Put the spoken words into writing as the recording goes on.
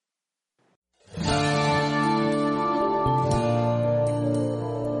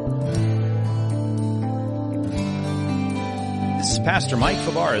Pastor Mike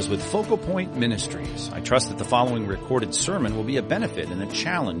Favara's with Focal Point Ministries. I trust that the following recorded sermon will be a benefit and a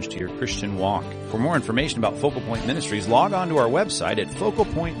challenge to your Christian walk. For more information about Focal Point Ministries, log on to our website at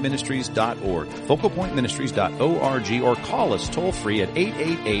focalpointministries.org, focalpointministries.org, or call us toll free at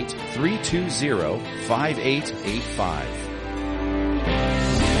 888-320-5885.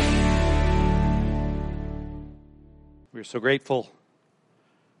 We're so grateful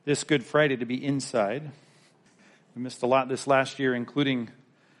this Good Friday to be inside. We missed a lot this last year, including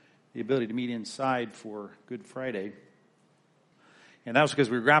the ability to meet inside for Good Friday. And that was because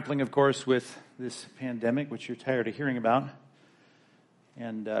we were grappling, of course, with this pandemic, which you're tired of hearing about.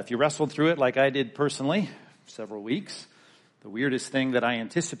 And if you wrestled through it like I did personally, several weeks, the weirdest thing that I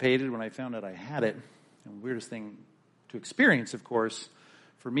anticipated when I found out I had it, and the weirdest thing to experience, of course,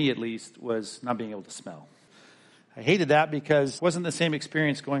 for me at least, was not being able to smell. I hated that because it wasn't the same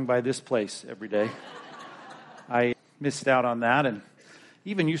experience going by this place every day. I missed out on that, and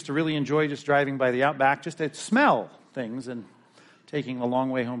even used to really enjoy just driving by the Outback just to smell things, and taking a long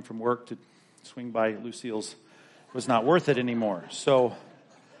way home from work to swing by Lucille's was not worth it anymore. So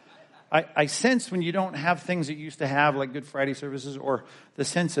I sense when you don't have things that you used to have, like Good Friday services, or the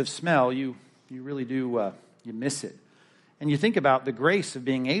sense of smell, you really do, you miss it. And you think about the grace of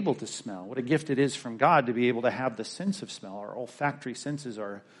being able to smell, what a gift it is from God to be able to have the sense of smell. Our olfactory senses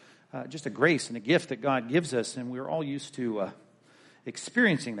are just a grace and a gift that God gives us, and we're all used to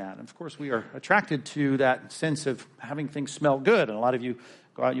experiencing that. And of course, we are attracted to that sense of having things smell good. And a lot of you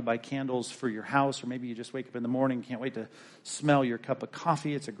go out, you buy candles for your house, or maybe you just wake up in the morning, can't wait to smell your cup of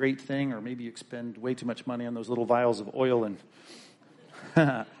coffee. It's a great thing. Or maybe you spend way too much money on those little vials of oil and,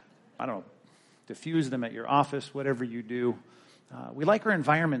 I don't know, diffuse them at your office, whatever you do. We like our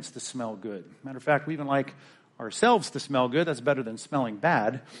environments to smell good. Matter of fact, we even like ourselves to smell good. That's better than smelling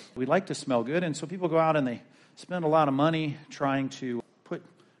bad. We like to smell good, and so people go out and they spend a lot of money trying to put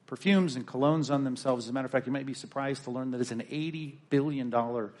perfumes and colognes on themselves. As a matter of fact, you might be surprised to learn that it's an $80 billion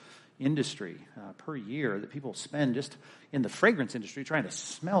industry per year that people spend just in the fragrance industry trying to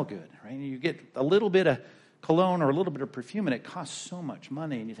smell good, right? And you get a little bit of cologne or a little bit of perfume, and it costs so much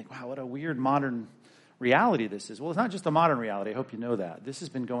money, and you think, wow, what a weird modern reality this is. Well, it's not just a modern reality. I hope you know that. This has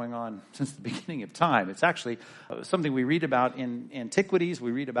been going on since the beginning of time. It's actually something we read about in antiquities.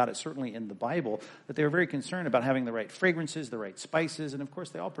 We read about it certainly in the Bible, that they were very concerned about having the right fragrances, the right spices, and of course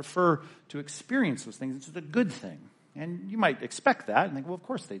they all prefer to experience those things. It's a good thing. And you might expect that and think, well, of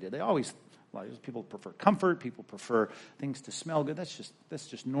course they did. People prefer comfort. People prefer things to smell good. That's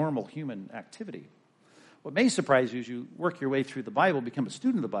just normal human activity. What may surprise you as you work your way through the Bible, become a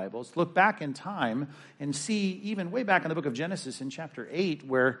student of the Bible, is to look back in time and see even way back in the book of Genesis in chapter 8,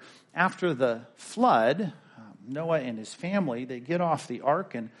 where after the flood, Noah and his family, they get off the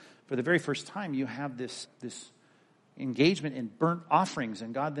ark, and for the very first time you have this engagement in burnt offerings,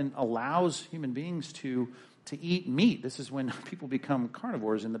 and God then allows human beings to eat meat. This is when people become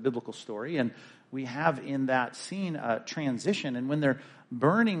carnivores in the biblical story, and we have in that scene a transition. And when they're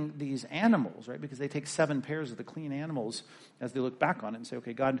burning these animals, right, because they take 7 pairs of the clean animals as they look back on it and say,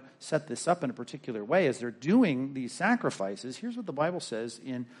 okay, God set this up in a particular way. As they're doing these sacrifices, here's what the Bible says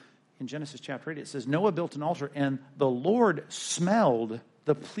in Genesis chapter 8. It says, Noah built an altar, and the Lord smelled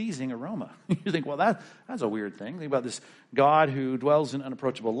the pleasing aroma. You think, well, that's a weird thing. Think about this God who dwells in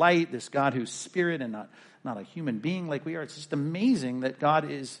unapproachable light, this God who's spirit and not a human being like we are. It's just amazing that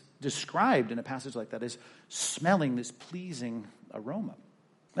God is described in a passage like that as smelling this pleasing aroma.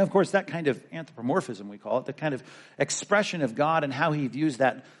 And of course, that kind of anthropomorphism, we call it, the kind of expression of God and how he views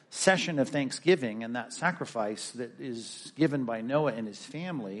that session of thanksgiving and that sacrifice that is given by Noah and his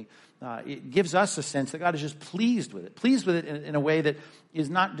family, it gives us a sense that God is just pleased with it in a way that is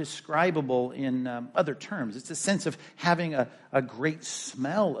not describable in other terms. It's a sense of having a great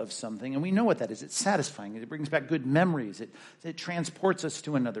smell of something, and we know what that is. It's satisfying. It brings back good memories. It transports us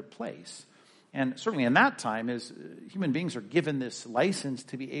to another place. And certainly in that time, as human beings are given this license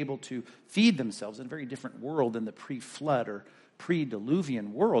to be able to feed themselves in a very different world than the pre-flood or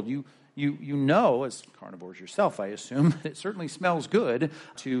pre-diluvian world, you know, as carnivores yourself, I assume, it certainly smells good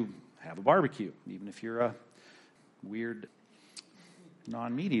to have a barbecue, even if you're a weird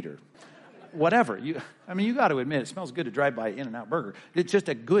non-meat eater. Whatever. You got to admit, it smells good to drive by In-N-Out Burger. It's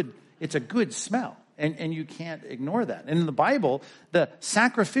a good smell. And you can't ignore that. And in the Bible, the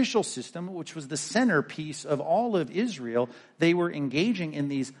sacrificial system, which was the centerpiece of all of Israel, they were engaging in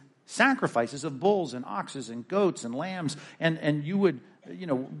these sacrifices of bulls and oxes and goats and lambs. And you would,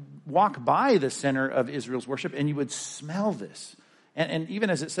 walk by the center of Israel's worship and you would smell this. And even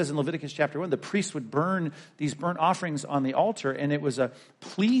as it says in Leviticus chapter 1, the priests would burn these burnt offerings on the altar, and it was a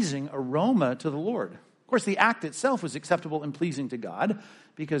pleasing aroma to the Lord. Of course, the act itself was acceptable and pleasing to God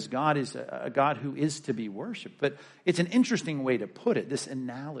because God is a God who is to be worshiped. But it's an interesting way to put it, this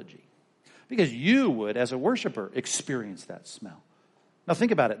analogy, because you would, as a worshiper, experience that smell. Now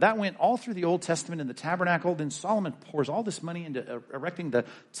think about it. That went all through the Old Testament in the tabernacle. Then Solomon pours all this money into erecting the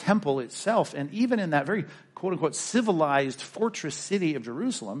temple itself. And even in that very quote-unquote civilized fortress city of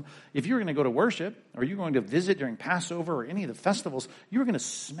Jerusalem, if you were going to go to worship or you're going to visit during Passover or any of the festivals, you were going to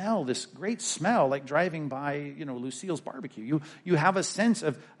smell this great smell like driving by, Lucille's barbecue. You have a sense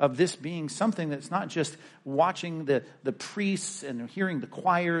of this being something that's not just watching the priests and hearing the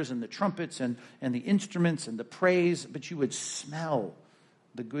choirs and the trumpets and the instruments and the praise, but you would smell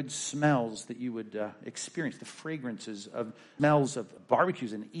the good smells that you would experience, the fragrances of smells of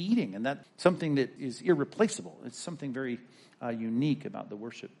barbecues and eating. And that's something that is irreplaceable. It's something very unique about the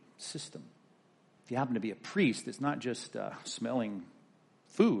worship system. If you happen to be a priest, it's not just smelling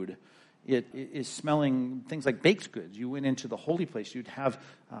food. It is smelling things like baked goods. You went into the holy place, you'd have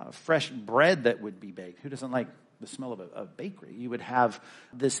fresh bread that would be baked. Who doesn't like the smell of a bakery? You would have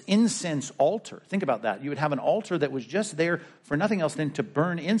this incense altar. Think about that. You would have an altar that was just there for nothing else than to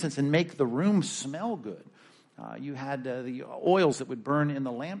burn incense and make the room smell good. You had the oils that would burn in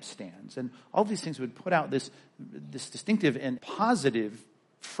the lampstands. And all these things would put out this distinctive and positive,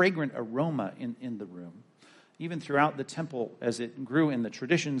 fragrant aroma in the room. Even throughout the temple, as it grew in the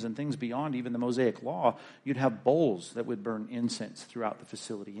traditions and things beyond even the Mosaic law, you'd have bowls that would burn incense throughout the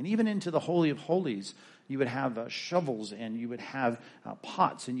facility. And even into the Holy of Holies, you would have shovels and you would have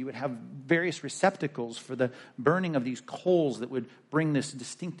pots and you would have various receptacles for the burning of these coals that would bring this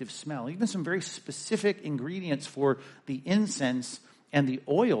distinctive smell. Even some very specific ingredients for the incense and the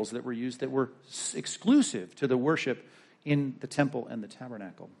oils that were used that were exclusive to the worship in the temple and the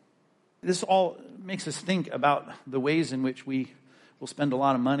tabernacle. This all makes us think about the ways in which we will spend a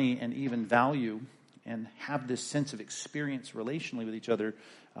lot of money and even value and have this sense of experience relationally with each other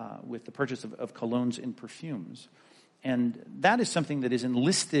with the purchase of colognes and perfumes. And that is something that is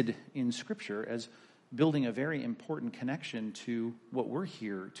enlisted in Scripture as building a very important connection to what we're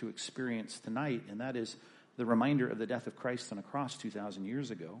here to experience tonight, and that is the reminder of the death of Christ on a cross 2,000 years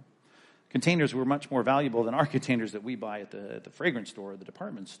ago. Containers were much more valuable than our containers that we buy at the fragrant store or the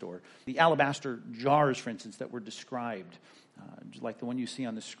department store. The alabaster jars, for instance, that were described, like the one you see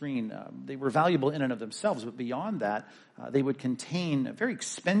on the screen, they were valuable in and of themselves. But beyond that, they would contain very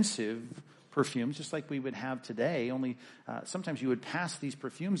expensive perfumes, just like we would have today. Only sometimes you would pass these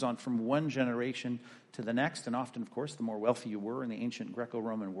perfumes on from one generation to the next. And often, of course, the more wealthy you were in the ancient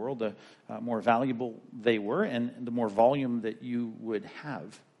Greco-Roman world, the more valuable they were and the more volume that you would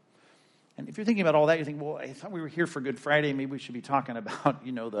have. And if you're thinking about all that, you think, well, I thought we were here for Good Friday. Maybe we should be talking about,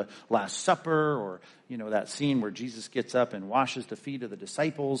 the Last Supper or, that scene where Jesus gets up and washes the feet of the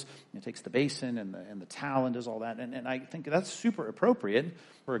disciples and takes the basin and the towel and does all that. And I think that's super appropriate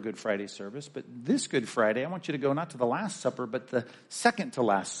for a Good Friday service. But this Good Friday, I want you to go not to the Last Supper, but the second to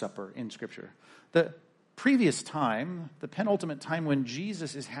Last Supper in Scripture. The previous time, the penultimate time when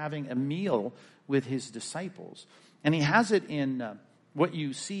Jesus is having a meal with his disciples. And he has it in what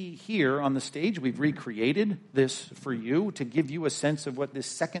you see here on the stage. We've recreated this for you to give you a sense of what this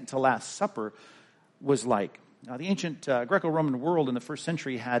second to last supper was like. Now, the ancient Greco-Roman world in the first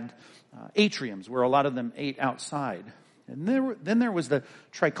century had atriums where a lot of them ate outside. And then there was the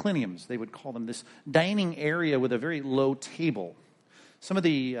tricliniums, they would call them, this dining area with a very low table. Some of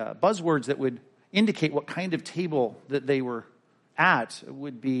the buzzwords that would indicate what kind of table that they were at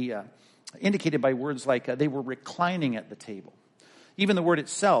would be indicated by words like they were reclining at the table. Even the word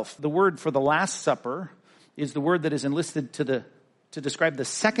itself, the word for the Last Supper, is the word that is enlisted to describe the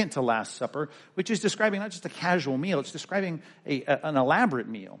second to Last Supper, which is describing not just a casual meal, it's describing an elaborate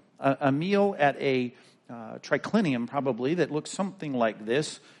meal. A meal at a triclinium, probably, that looks something like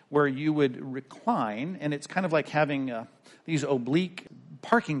this, where you would recline, and it's kind of like having these oblique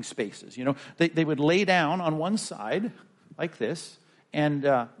parking spaces. They would lay down on one side, like this, and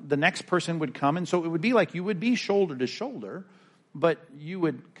the next person would come, and so it would be like you would be shoulder to shoulder, but you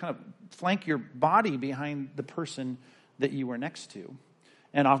would kind of flank your body behind the person that you were next to.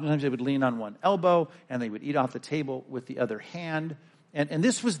 And oftentimes they would lean on one elbow, and they would eat off the table with the other hand. And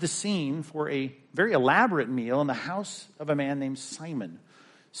this was the scene for a very elaborate meal in the house of a man named Simon.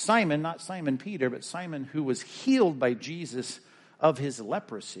 Simon, not Simon Peter, but Simon who was healed by Jesus of his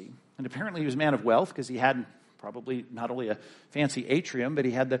leprosy. And apparently he was a man of wealth because he had probably not only a fancy atrium, but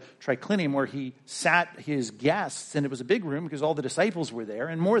he had the triclinium where he sat his guests, and it was a big room because all the disciples were there.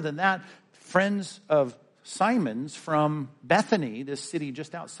 And more than that, friends of Simon's from Bethany, this city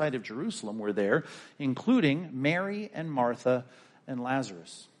just outside of Jerusalem, were there, including Mary and Martha and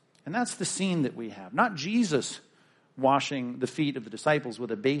Lazarus. And that's the scene that we have. Not Jesus washing the feet of the disciples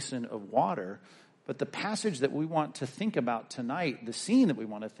with a basin of water, but the passage that we want to think about tonight, the scene that we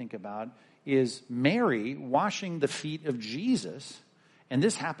want to think about, is Mary washing the feet of Jesus. And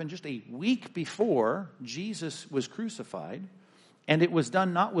this happened just a week before Jesus was crucified. And it was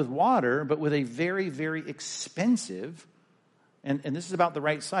done not with water, but with a very, very expensive, and this is about the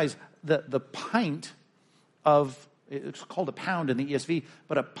right size, the pint of, it's called a pound in the ESV,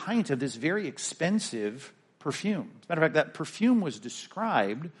 but a pint of this very expensive perfume. As a matter of fact, that perfume was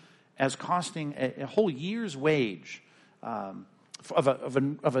described as costing a whole year's wage of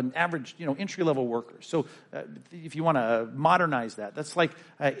an average, entry-level worker. So if you want to modernize that, that's like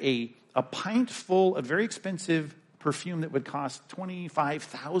a pint full of very expensive perfume that would cost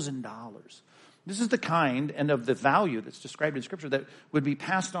 $25,000. This is the kind and of the value that's described in Scripture that would be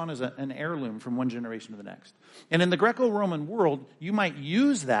passed on as an heirloom from one generation to the next. And in the Greco-Roman world, you might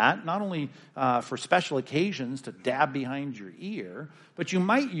use that not only for special occasions to dab behind your ear, but you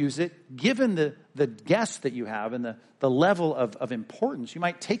might use it, given the guests that you have and the level of importance, you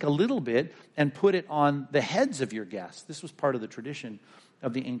might take a little bit and put it on the heads of your guests. This was part of the tradition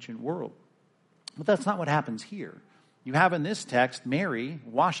of the ancient world. But that's not what happens here. You have in this text Mary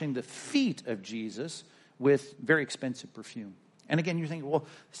washing the feet of Jesus with very expensive perfume. And again, you're thinking, well,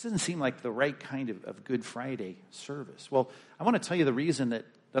 this doesn't seem like the right kind of Good Friday service. Well, I want to tell you the reason that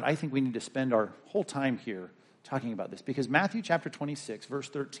I think we need to spend our whole time here talking about this. Because Matthew chapter 26, verse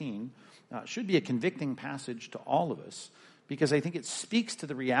 13, should be a convicting passage to all of us. Because I think it speaks to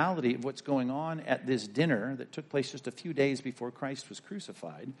the reality of what's going on at this dinner that took place just a few days before Christ was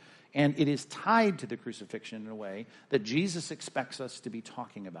crucified. And it is tied to the crucifixion in a way that Jesus expects us to be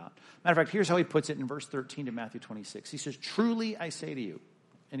talking about. Matter of fact, here's how he puts it in verse 13 of Matthew 26. He says, "Truly I say to you,"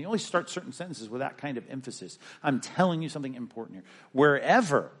 and he only starts certain sentences with that kind of emphasis. I'm telling you something important here.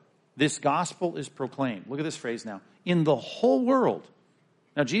 "Wherever this gospel is proclaimed," look at this phrase now, "in the whole world."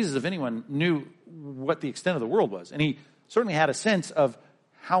 Now, Jesus, if anyone, knew what the extent of the world was, and he certainly had a sense of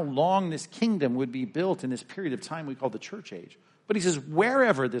how long this kingdom would be built in this period of time we call the church age. But he says,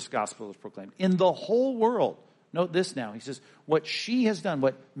 wherever this gospel is proclaimed, in the whole world. Note this now. He says, what she has done,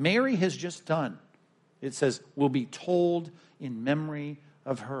 what Mary has just done, it says, will be told in memory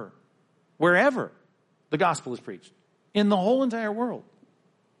of her. Wherever the gospel is preached, in the whole entire world,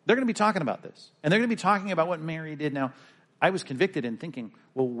 they're going to be talking about this. And they're going to be talking about what Mary did. Now, I was convicted in thinking,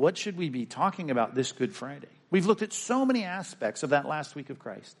 well, what should we be talking about this Good Friday? We've looked at so many aspects of that last week of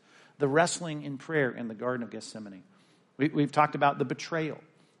Christ. The wrestling in prayer in the Garden of Gethsemane. We've talked about the betrayal.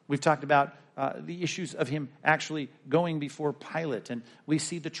 We've talked about the issues of him actually going before Pilate. And we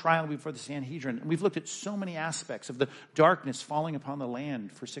see the trial before the Sanhedrin. And we've looked at so many aspects of the darkness falling upon the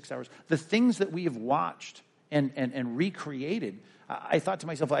land for 6 hours. The things that we have watched and recreated. I thought to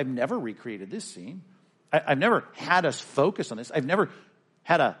myself, I've never recreated this scene. I've never had us focus on this. I've never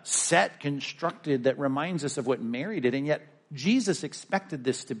had a set constructed that reminds us of what Mary did. And yet Jesus expected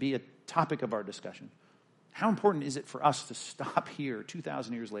this to be a topic of our discussion. How important is it for us to stop here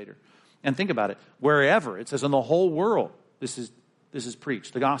 2,000 years later and think about it? Wherever, it says in the whole world, this is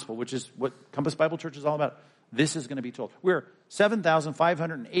preached, the gospel, which is what Compass Bible Church is all about. This is going to be told. We're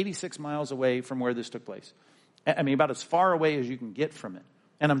 7,586 miles away from where this took place. I mean, about as far away as you can get from it.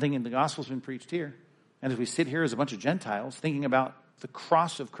 And I'm thinking the gospel's been preached here. And as we sit here as a bunch of Gentiles thinking about the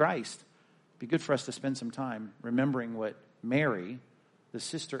cross of Christ, it'd be good for us to spend some time remembering what Mary, the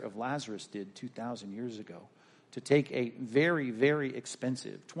sister of Lazarus, did 2,000 years ago, to take a very, very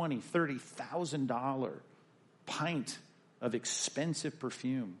expensive $20,000, $30,000 pint of expensive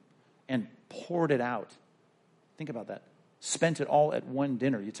perfume and poured it out. Think about that. Spent it all at one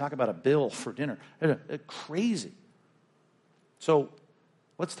dinner. You talk about a bill for dinner. Crazy. So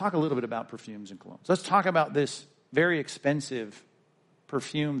let's talk a little bit about perfumes and colognes. Let's talk about this very expensive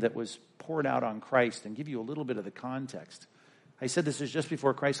perfume that was poured out on Christ and give you a little bit of the context. I said this is just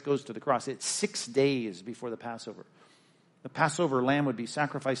before Christ goes to the cross. It's 6 days before the Passover. The Passover lamb would be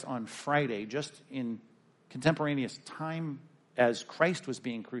sacrificed on Friday, just in contemporaneous time as Christ was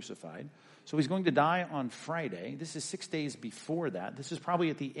being crucified. So he's going to die on Friday. This is 6 days before that. This is probably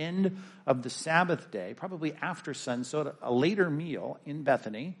at the end of the Sabbath day, probably after sunset, a later meal in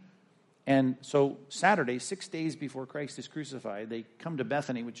Bethany. And so Saturday, 6 days before Christ is crucified, they come to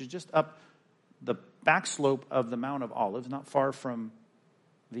Bethany, which is just up the back slope of the Mount of Olives, not far from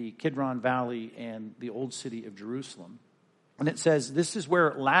the Kidron Valley and the old city of Jerusalem. And it says, this is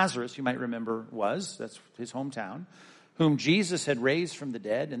where Lazarus, you might remember, was. That's his hometown, whom Jesus had raised from the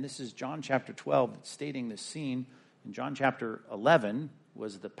dead. And this is John chapter 12 stating this scene. In John chapter 11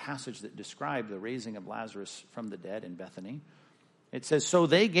 was the passage that described the raising of Lazarus from the dead in Bethany. It says, so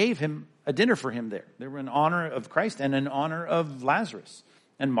they gave him a dinner for him there. They were in honor of Christ and in honor of Lazarus.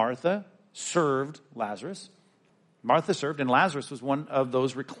 And Martha served Lazarus. Martha served, and Lazarus was one of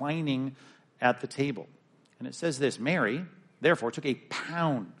those reclining at the table. And it says this, Mary, therefore, took a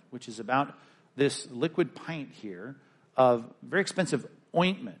pound, which is about this liquid pint here, of very expensive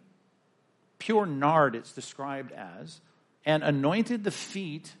ointment, pure nard it's described as, and anointed the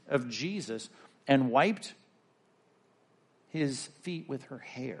feet of Jesus and wiped his feet with her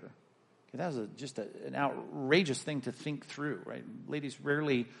hair. Okay, that was just an outrageous thing to think through, right? Ladies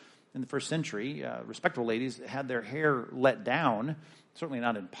rarely in the first century, respectable ladies had their hair let down, certainly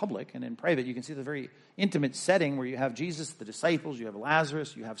not in public. And in private, you can see the very intimate setting where you have Jesus, the disciples, you have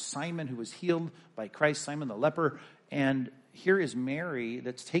Lazarus, you have Simon who was healed by Christ, Simon the leper. And here is Mary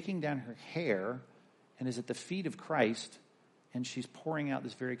that's taking down her hair and is at the feet of Christ, and she's pouring out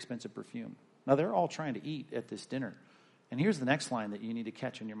this very expensive perfume. Now, they're all trying to eat at this dinner. And here's the next line that you need to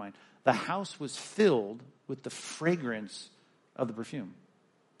catch in your mind. The house was filled with the fragrance of the perfume.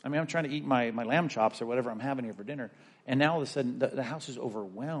 I mean, I'm trying to eat my lamb chops or whatever I'm having here for dinner. And now all of a sudden, the house is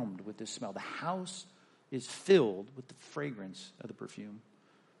overwhelmed with this smell. The house is filled with the fragrance of the perfume.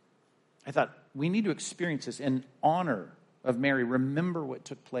 I thought, we need to experience this in honor of Mary. Remember what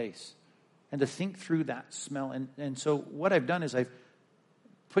took place and to think through that smell. And so what I've done is I've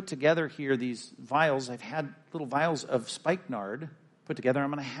put together here these vials. I've had little vials of spikenard put together.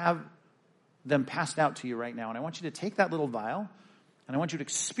 I'm going to have them passed out to you right now. And I want you to take that little vial, and I want you to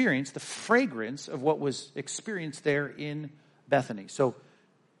experience the fragrance of what was experienced there in Bethany. So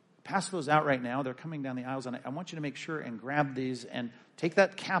pass those out right now. They're coming down the aisles, and I want you to make sure and grab these and take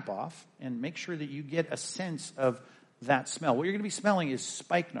that cap off and make sure that you get a sense of that smell. What you're going to be smelling is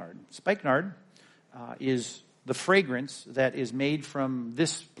spikenard. Spikenard is the fragrance that is made from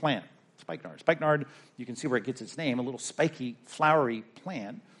this plant, spikenard. Spikenard, you can see where it gets its name, a little spiky, flowery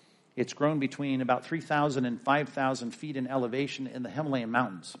plant. It's grown between about 3,000 and 5,000 feet in elevation in the Himalayan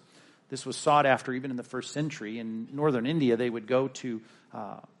mountains. This was sought after even in the first century. In northern India, they would go to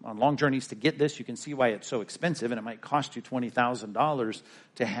on long journeys to get this. You can see why it's so expensive, and it might cost you $20,000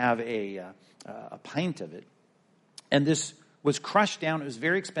 to have a pint of it. And this was crushed down. It was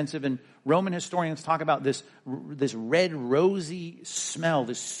very expensive, and Roman historians talk about this red, rosy smell,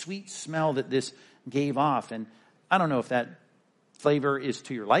 this sweet smell that this gave off. And I don't know if that flavor is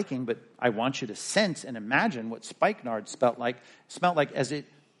to your liking, but I want you to sense and imagine what spikenard smelled like as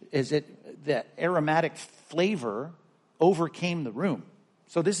that aromatic flavor overcame the room.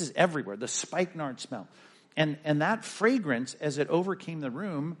 So this is everywhere, the spikenard smell. And that fragrance, as it overcame the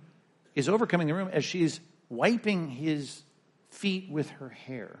room, is overcoming the room as she's wiping his feet with her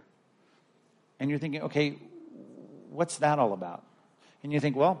hair. And you're thinking, okay, what's that all about? And you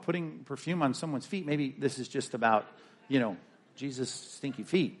think, well, putting perfume on someone's feet, maybe this is just about, Jesus' stinky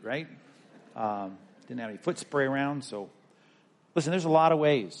feet, right? Didn't have any foot spray around, so listen, there's a lot of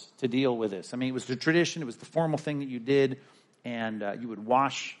ways to deal with this. I mean, it was the tradition, it was the formal thing that you did, and you would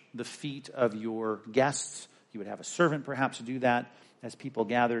wash the feet of your guests. You would have a servant perhaps do that as people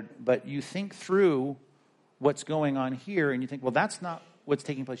gathered. But you think through what's going on here, and you think, well, that's not what's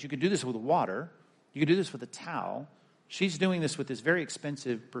taking place. You could do this with water. You could do this with a towel. She's doing this with this very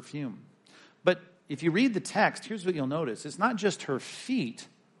expensive perfume. But if you read the text, here's what you'll notice. It's not just her feet.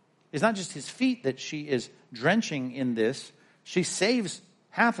 It's not just his feet that she is drenching in this. She saves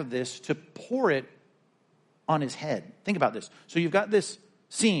half of this to pour it on his head. Think about this. So you've got this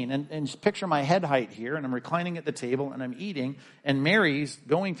scene, and just picture my head height here, and I'm reclining at the table, and I'm eating, and Mary's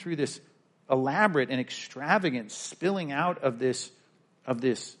going through this elaborate and extravagant spilling out of this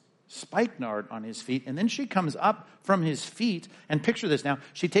spikenard on his feet, and then she comes up from his feet, and picture this now,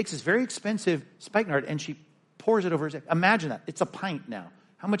 she takes this very expensive spikenard, and she pours it over his head. Imagine that. It's a pint now.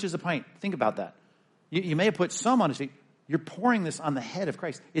 How much is a pint? Think about that. You may have put some on his feet. You're pouring this on the head of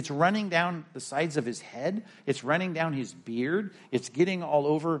Christ. It's running down the sides of his head. It's running down his beard. It's getting all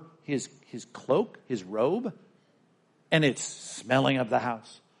over his cloak, his robe. And it's smelling up the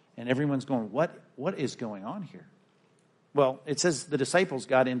house. And everyone's going, what is going on here? Well, it says the disciples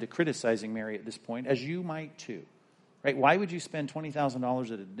got into criticizing Mary at this point, as you might too. Right? Why would you spend $20,000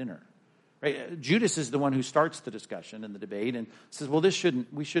 at a dinner? Right? Judas is the one who starts the discussion and the debate and says, well,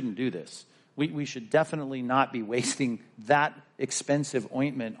 we shouldn't do this. We should definitely not be wasting that expensive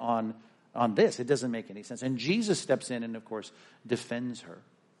ointment on this. It doesn't make any sense. And Jesus steps in and, of course, defends her.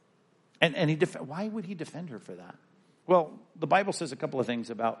 And why would he defend her for that? Well, the Bible says a couple of things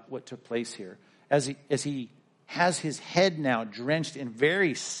about what took place here. As he has his head now drenched in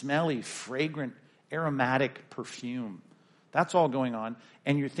very smelly, fragrant, aromatic perfume. That's all going on.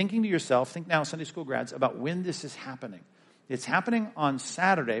 And you're thinking to yourself, think now, Sunday school grads, about when this is happening. It's happening on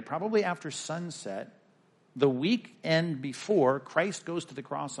Saturday, probably after sunset, the weekend before Christ goes to the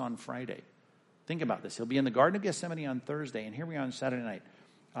cross on Friday. Think about this. He'll be in the Garden of Gethsemane on Thursday, and here we are on Saturday night.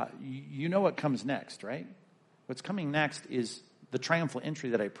 You know what comes next, right? What's coming next is the triumphal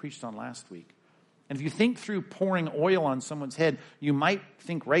entry that I preached on last week. And if you think through pouring oil on someone's head, you might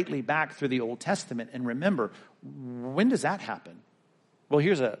think rightly back through the Old Testament and remember, when does that happen? Well,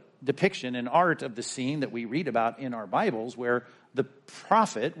 here's a depiction in art of the scene that we read about in our Bibles where the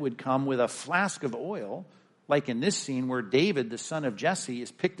prophet would come with a flask of oil, like in this scene where David, the son of Jesse,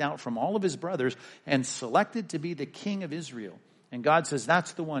 is picked out from all of his brothers and selected to be the king of Israel. And God says,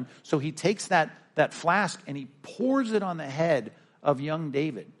 that's the one. So he takes that flask and he pours it on the head of young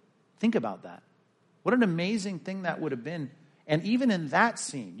David. Think about that. What an amazing thing that would have been. And even in that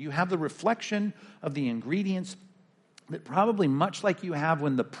scene, you have the reflection of the ingredients that probably much like you have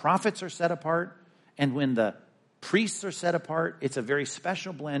when the prophets are set apart and when the priests are set apart, it's a very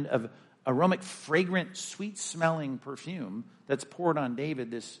special blend of aromatic, fragrant, sweet-smelling perfume that's poured on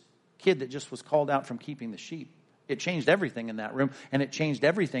David, this kid that just was called out from keeping the sheep. It changed everything in that room, and it changed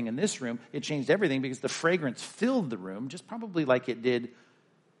everything in this room. It changed everything because the fragrance filled the room, just probably like it did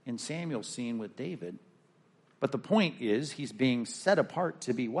in Samuel's scene with David. But the point is, he's being set apart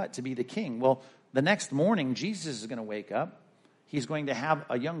to be what? To be the king. Well, the next morning, Jesus is going to wake up. He's going to have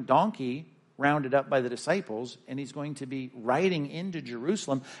a young donkey rounded up by the disciples, and he's going to be riding into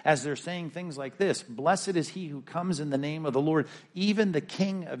Jerusalem as they're saying things like this: "Blessed is he who comes in the name of the Lord, even the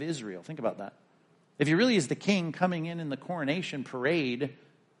King of Israel." Think about that. If he really is the king coming in the coronation parade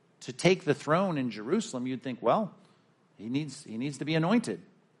to take the throne in Jerusalem, you'd think, well, he needs to be anointed.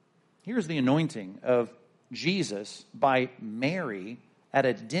 Here's the anointing of Jesus by Mary at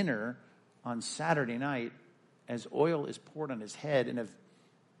a dinner on Saturday night as oil is poured on his head in a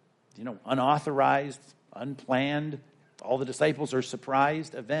unauthorized, unplanned, all the disciples are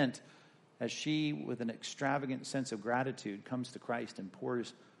surprised event as she, with an extravagant sense of gratitude, comes to Christ and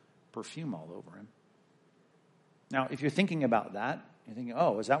pours perfume all over him. Now, if you're thinking about that, you're thinking,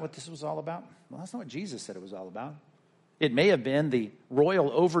 oh, is that what this was all about? Well, that's not what Jesus said it was all about. It may have been the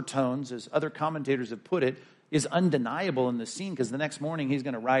royal overtones, as other commentators have put it, is undeniable in the scene because the next morning he's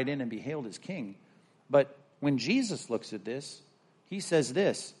going to ride in and be hailed as king. But when Jesus looks at this, he says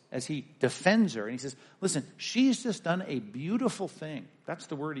this as he defends her. And he says, listen, she's just done a beautiful thing. That's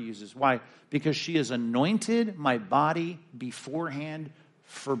the word he uses. Why? Because she has anointed my body beforehand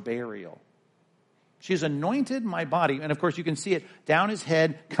for burial. She's anointed my body. And of course, you can see it down his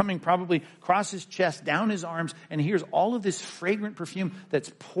head, coming probably across his chest, down his arms. And here's all of this fragrant perfume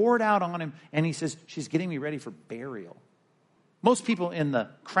that's poured out on him. And he says, she's getting me ready for burial. Most people in the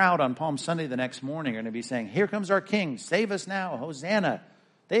crowd on Palm Sunday the next morning are going to be saying, here comes our king. Save us now. Hosanna.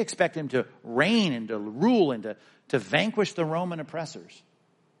 They expect him to reign and to rule and to vanquish the Roman oppressors.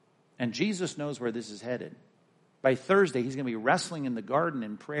 And Jesus knows where this is headed. By Thursday, he's going to be wrestling in the garden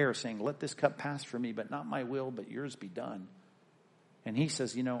in prayer saying, let this cup pass from me, but not my will, but yours be done. And he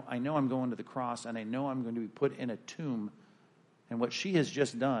says, I know I'm going to the cross, and I know I'm going to be put in a tomb. And what she has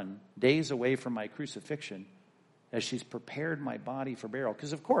just done, days away from my crucifixion, as she's prepared my body for burial.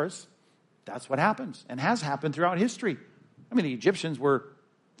 Because, of course, that's what happens and has happened throughout history. I mean, the Egyptians were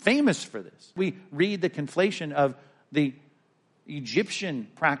famous for this. We read the conflation of the Egyptian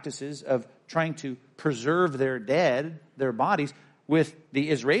practices of trying to preserve their dead, their bodies, with the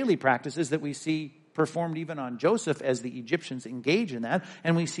Israeli practices that we see performed even on Joseph as the Egyptians engage in that.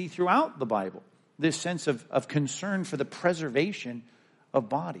 And we see throughout the Bible this sense of concern for the preservation of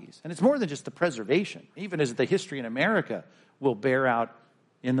bodies. And it's more than just the preservation, even as the history in America will bear out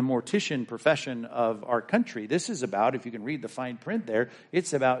in the mortician profession of our country. This is about, if you can read the fine print there,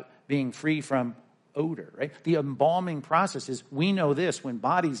 it's about being free from odor, right? The embalming process is, we know this, when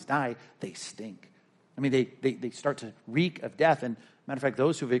bodies die, they stink. I mean, they start to reek of death. And matter of fact,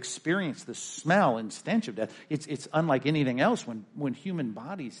 those who have experienced the smell and stench of death, it's unlike anything else when human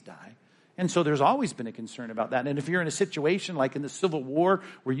bodies die. And so there's always been a concern about that. And if you're in a situation like in the Civil War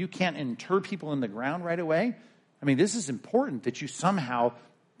where you can't inter people in the ground right away, I mean, this is important that you somehow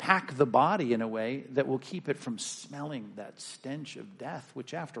pack the body in a way that will keep it from smelling that stench of death,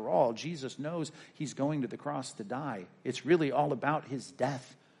 which after all, Jesus knows he's going to the cross to die. It's really all about his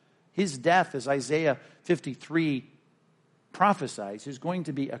death. His death, as Isaiah 53 prophesies, is going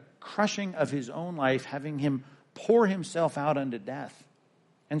to be a crushing of his own life, having him pour himself out unto death.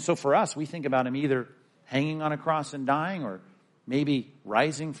 And so for us, we think about him either hanging on a cross and dying, or maybe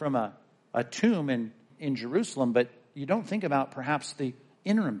rising from a tomb in Jerusalem, but you don't think about perhaps the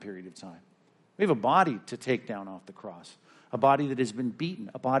interim period of time. We have a body to take down off the cross, a body that has been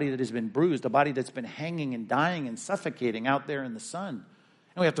beaten, a body that has been bruised, a body that's been hanging and dying and suffocating out there in the sun.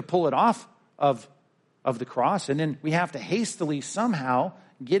 And we have to pull it off of the cross, and then we have to hastily somehow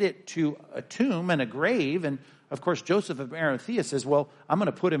get it to a tomb and a grave. And of course, Joseph of Arimathea says, well, I'm going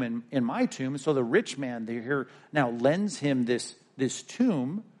to put him in my tomb. So the rich man here now lends him this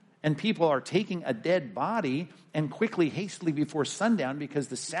tomb, and people are taking a dead body and quickly, hastily before sundown, because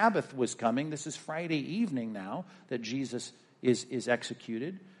the Sabbath was coming. This is Friday evening now that Jesus is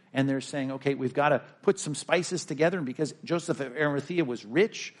executed. And they're saying, okay, we've got to put some spices together. And because Joseph of Arimathea was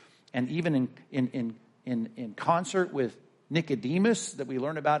rich, and even in concert with Nicodemus that we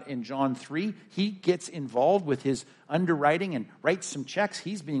learn about in John 3, he gets involved with his underwriting and writes some checks.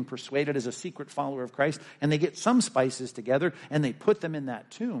 He's being persuaded as a secret follower of Christ, and they get some spices together and they put them in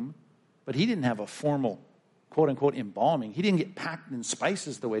that tomb. But he didn't have a formal, quote unquote, embalming. He didn't get packed in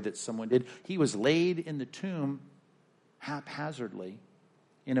spices the way that someone did. He was laid in the tomb haphazardly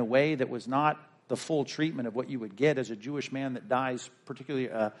in a way that was not the full treatment of what you would get as a Jewish man that dies, particularly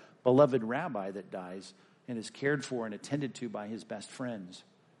a beloved rabbi that dies and is cared for and attended to by his best friends.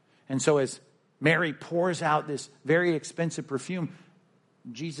 And so as Mary pours out this very expensive perfume,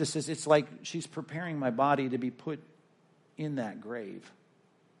 Jesus says, it's like she's preparing my body to be put in that grave.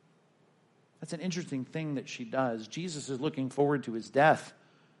 That's an interesting thing that she does. Jesus is looking forward to his death.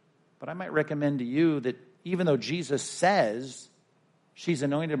 But I might recommend to you that even though Jesus says she's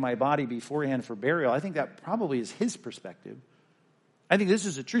anointed my body beforehand for burial, I think that probably is his perspective. I think this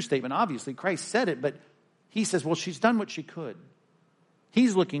is a true statement. Obviously, Christ said it, but he says, well, she's done what she could.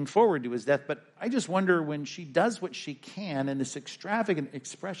 He's looking forward to his death, but I just wonder when she does what she can in this extravagant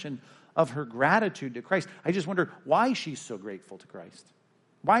expression of her gratitude to Christ, I just wonder why she's so grateful to Christ.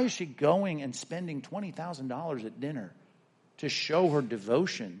 Why is she going and spending $20,000 at dinner to show her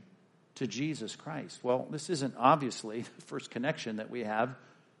devotion to Jesus Christ? Well, this isn't obviously the first connection that we have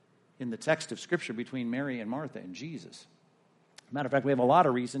in the text of Scripture between Mary and Martha and Jesus. Matter of fact, we have a lot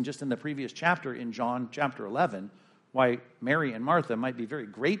of reason just in the previous chapter in John chapter 11 why Mary and Martha might be very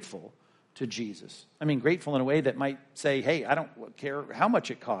grateful to Jesus. I mean, grateful in a way that might say, hey, I don't care how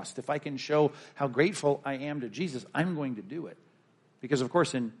much it costs. If I can show how grateful I am to Jesus, I'm going to do it. Because, of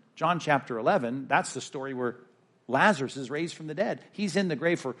course, in John chapter 11, that's the story where Lazarus is raised from the dead. He's in the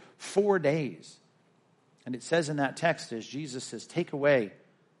grave for 4 days. And it says in that text, as Jesus says, take away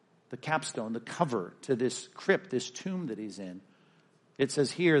the capstone, the cover to this crypt, this tomb that he's in. It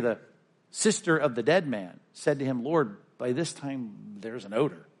says here, the sister of the dead man said to him, Lord, by this time there's an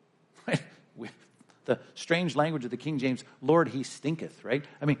odor. Right? The strange language of the King James, Lord, he stinketh, right?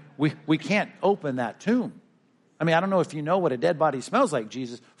 I mean, we can't open that tomb. I mean, I don't know if you know what a dead body smells like,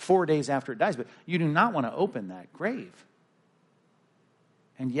 Jesus, 4 days after it dies, but you do not want to open that grave.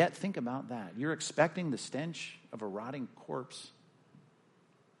 And yet, think about that. You're expecting the stench of a rotting corpse,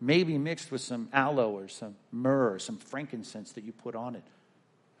 maybe mixed with some aloe or some myrrh or some frankincense that you put on it.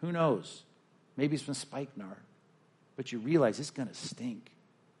 Who knows? Maybe some spikenard. But you realize it's going to stink.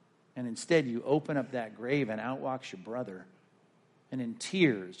 And instead, you open up that grave and out walks your brother. And in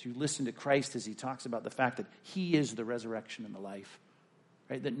tears, you listen to Christ as he talks about the fact that he is the resurrection and the life.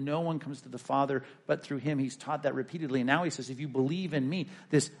 Right? That no one comes to the Father but through him. He's taught that repeatedly. And now he says, if you believe in me,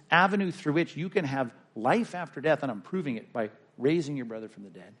 this avenue through which you can have life after death, and I'm proving it by raising your brother from the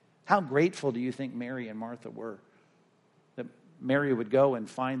dead. How grateful do you think Mary and Martha were? That Mary would go and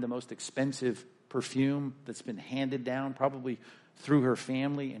find the most expensive perfume that's been handed down, probably through her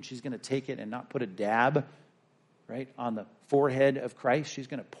family, and she's going to take it and not put a dab, right, on the forehead of Christ. She's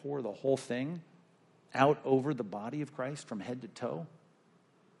going to pour the whole thing out over the body of Christ from head to toe.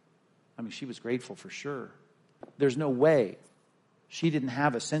 I mean, she was grateful for sure. There's no way she didn't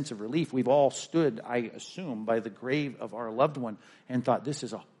have a sense of relief. We've all stood, I assume, by the grave of our loved one and thought, this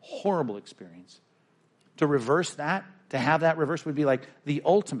is a horrible experience. To reverse that, to have that reverse would be like the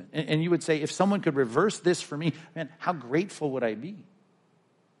ultimate. And you would say, if someone could reverse this for me, man, how grateful would I be?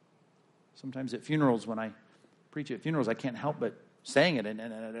 Sometimes at funerals, when I preach at funerals, I can't help but saying it, and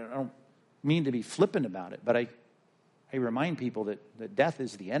I don't mean to be flippant about it, but I remind people that death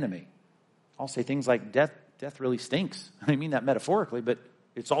is the enemy. I'll say things like, death really stinks. I mean that metaphorically, but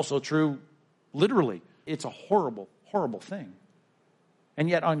it's also true literally. It's a horrible, horrible thing. And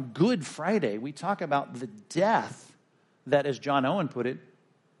yet on Good Friday, we talk about the death that, as John Owen put it,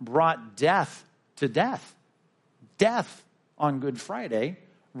 brought death to death. Death on Good Friday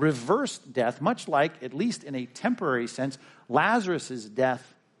reversed death, much like, at least in a temporary sense, Lazarus'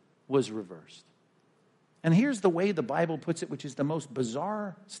 death was reversed. And here's the way the Bible puts it, which is the most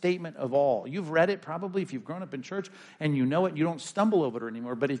bizarre statement of all. You've read it probably if you've grown up in church and you know it. You don't stumble over it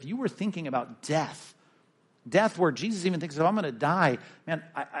anymore. But if you were thinking about death Death where Jesus even thinks, if I'm going to die, man,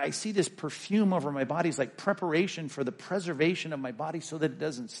 I see this perfume over my body. It's like preparation for the preservation of my body so that it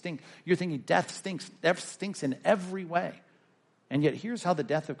doesn't stink. You're thinking death stinks in every way. And yet here's how the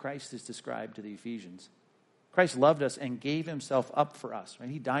death of Christ is described to the Ephesians. Christ loved us and gave himself up for us. Right?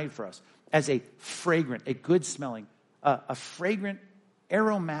 He died for us as a fragrant, a good smelling, a fragrant,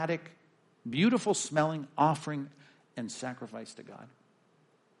 aromatic, beautiful smelling offering and sacrifice to God.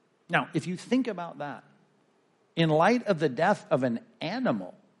 Now, if you think about that, in light of the death of an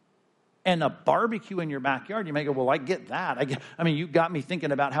animal and a barbecue in your backyard, you may go, well, I get that. I mean, you got me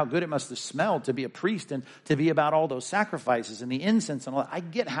thinking about how good it must have smelled to be a priest and to be about all those sacrifices and the incense and all that. I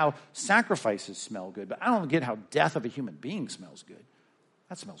get how sacrifices smell good, but I don't get how death of a human being smells good.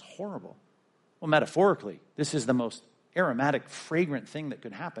 That smells horrible. Well, metaphorically, this is the most aromatic, fragrant thing that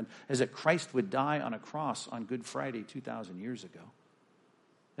could happen, is that Christ would die on a cross on Good Friday 2,000 years ago.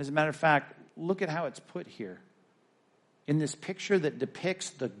 As a matter of fact, look at how it's put here. In this picture that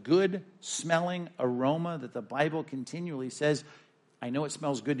depicts the good-smelling aroma that the Bible continually says, I know it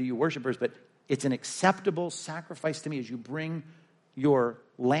smells good to you worshipers, but it's an acceptable sacrifice to me as you bring your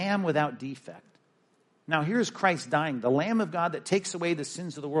lamb without defect. Now here's Christ dying, the Lamb of God that takes away the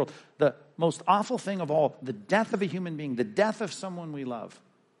sins of the world. The most awful thing of all, the death of a human being, the death of someone we love.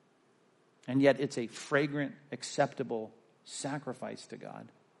 And yet it's a fragrant, acceptable sacrifice to God.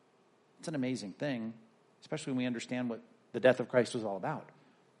 It's an amazing thing, especially when we understand what the death of Christ was all about.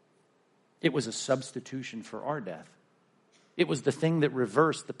 It was a substitution for our death. It was the thing that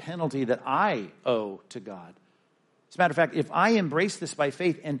reversed the penalty that I owe to God. As a matter of fact, if I embrace this by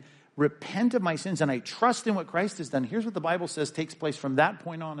faith and repent of my sins and I trust in what Christ has done, here's what the Bible says takes place from that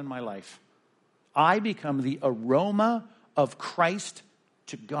point on in my life. I become the aroma of Christ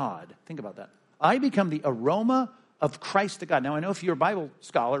to God. Think about that. I become the aroma of Christ to God. Now, I know if you're a Bible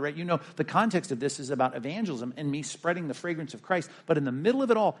scholar, right, you know the context of this is about evangelism and me spreading the fragrance of Christ. But in the middle of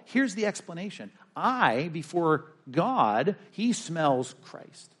it all, here's the explanation. Before God, he smells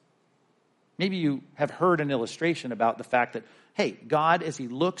Christ. Maybe you have heard an illustration about the fact that, hey, God, as he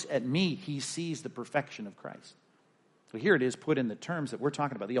looks at me, he sees the perfection of Christ. So here it is put in the terms that we're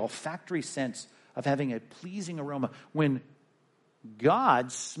talking about, the olfactory sense of having a pleasing aroma. When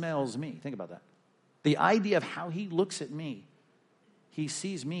God smells me, think about that. The idea of how he looks at me, he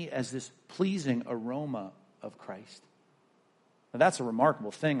sees me as this pleasing aroma of Christ. Now that's a remarkable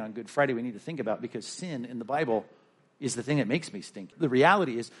thing on Good Friday we need to think about, because sin in the Bible is the thing that makes me stink. The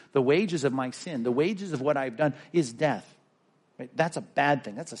reality is the wages of my sin, the wages of what I've done is death. Right? That's a bad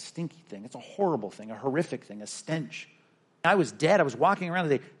thing. That's a stinky thing. It's a horrible thing, a horrific thing, a stench. I was dead. I was walking around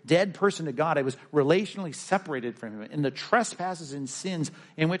as a dead person to God. I was relationally separated from him. And the trespasses and sins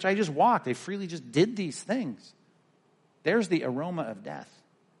in which I just walked, they freely just did these things. There's the aroma of death.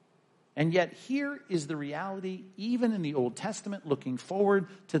 And yet here is the reality, even in the Old Testament, looking forward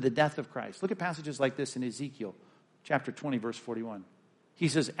to the death of Christ. Look at passages like this in Ezekiel chapter 20, verse 41. He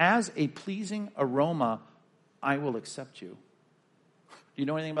says, as a pleasing aroma, I will accept you. Do you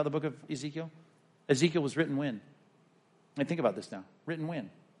know anything about the book of Ezekiel? Ezekiel was written when? And think about this now. Written when?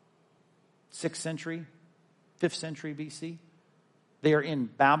 6th century, 5th century BC. They are in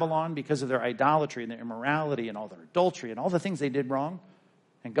Babylon because of their idolatry and their immorality and all their adultery and all the things they did wrong.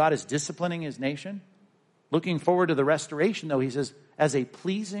 And God is disciplining his nation. Looking forward to the restoration, though, he says, as a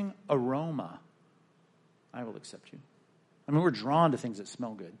pleasing aroma, I will accept you. I mean, we're drawn to things that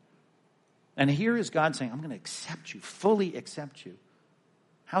smell good. And here is God saying, I'm going to accept you, fully accept you.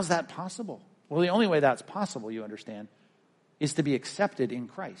 How's that possible? Well, the only way that's possible, you understand, is to be accepted in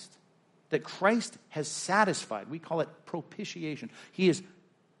Christ. That Christ has satisfied. We call it propitiation. He is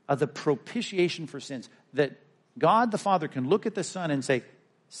the propitiation for sins. That God the Father can look at the Son and say,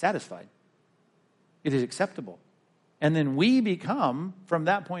 satisfied. It is acceptable. And then we become, from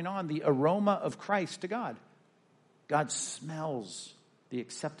that point on, the aroma of Christ to God. God smells the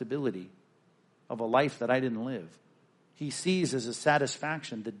acceptability of a life that I didn't live. He sees as a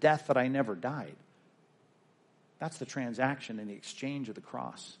satisfaction the death that I never died. That's the transaction and the exchange of the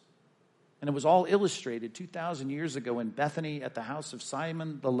cross. And it was all illustrated 2,000 years ago in Bethany at the house of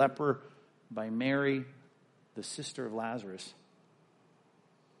Simon the leper by Mary, the sister of Lazarus.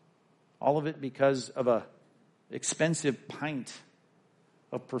 All of it because of a expensive pint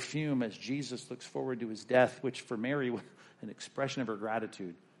of perfume as Jesus looks forward to his death, which for Mary was an expression of her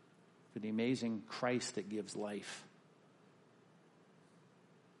gratitude for the amazing Christ that gives life.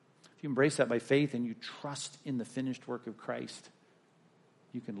 If you embrace that by faith and you trust in the finished work of Christ,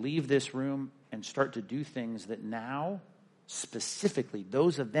 you can leave this room and start to do things that now, specifically,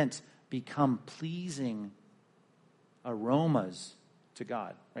 those events become pleasing aromas to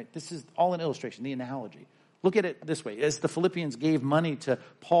God. Right? This is all an illustration, the analogy. Look at it this way. As the Philippians gave money to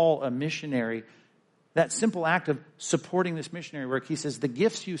Paul, a missionary, that simple act of supporting this missionary work, he says, the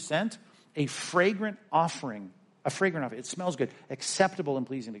gifts you sent, a fragrant offering. It smells good, acceptable and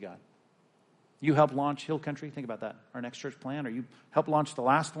pleasing to God. You helped launch Hill Country. Think about that. Our next church plan. Or you helped launch the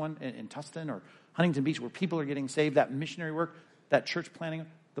last one in Tustin or Huntington Beach where people are getting saved. That missionary work, that church planning.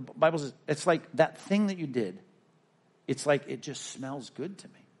 The Bible says it's like that thing that you did. It's like it just smells good to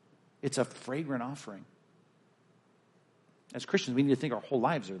me. It's a fragrant offering. As Christians, we need to think our whole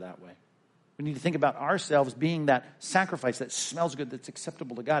lives are that way. We need to think about ourselves being that sacrifice that smells good, that's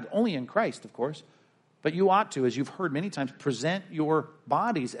acceptable to God. Only in Christ, of course. But you ought to, as you've heard many times, present your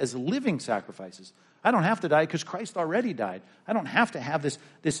bodies as living sacrifices. I don't have to die because Christ already died. I don't have to have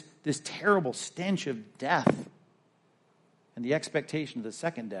this terrible stench of death and the expectation of the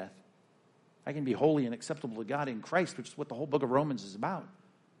second death. I can be holy and acceptable to God in Christ, which is what the whole book of Romans is about.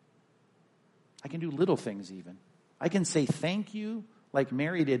 I can do little things even. I can say thank you like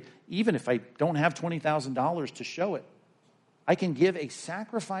Mary did, even if I don't have $20,000 to show it. I can give a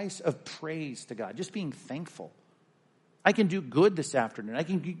sacrifice of praise to God, just being thankful. I can do good this afternoon. I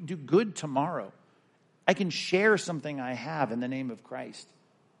can do good tomorrow. I can share something I have in the name of Christ.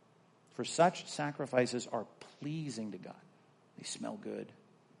 For such sacrifices are pleasing to God. They smell good.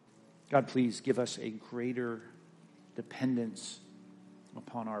 God, please give us a greater dependence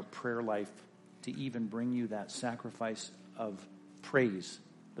upon our prayer life to even bring you that sacrifice of praise,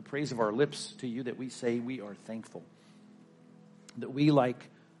 the praise of our lips to you, that we say we are thankful. That we, like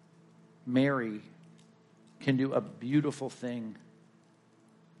Mary, can do a beautiful thing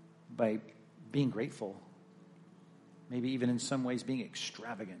by being grateful. Maybe even in some ways being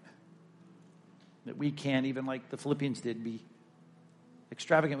extravagant. That we can, even like the Philippians did, be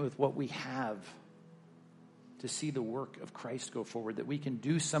extravagant with what we have to see the work of Christ go forward. That we can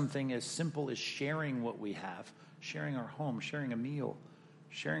do something as simple as sharing what we have, sharing our home, sharing a meal,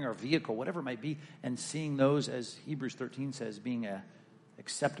 sharing our vehicle, whatever it might be, and seeing those, as Hebrews 13 says, being a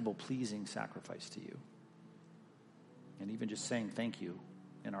acceptable, pleasing sacrifice to you. And even just saying thank you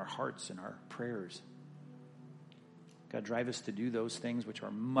in our hearts and our prayers. God, drive us to do those things which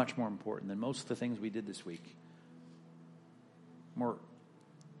are much more important than most of the things we did this week. More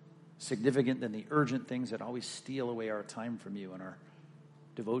significant than the urgent things that always steal away our time from you and our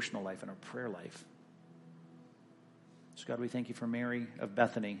devotional life and our prayer life. So God, we thank you for Mary of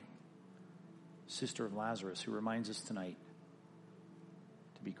Bethany, sister of Lazarus, who reminds us tonight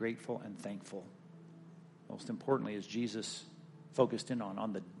to be grateful and thankful. Most importantly, as Jesus focused in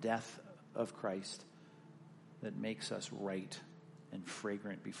on the death of Christ that makes us right and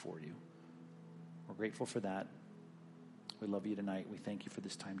fragrant before you. We're grateful for that. We love you tonight. We thank you for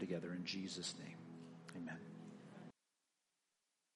this time together. In Jesus' name, amen.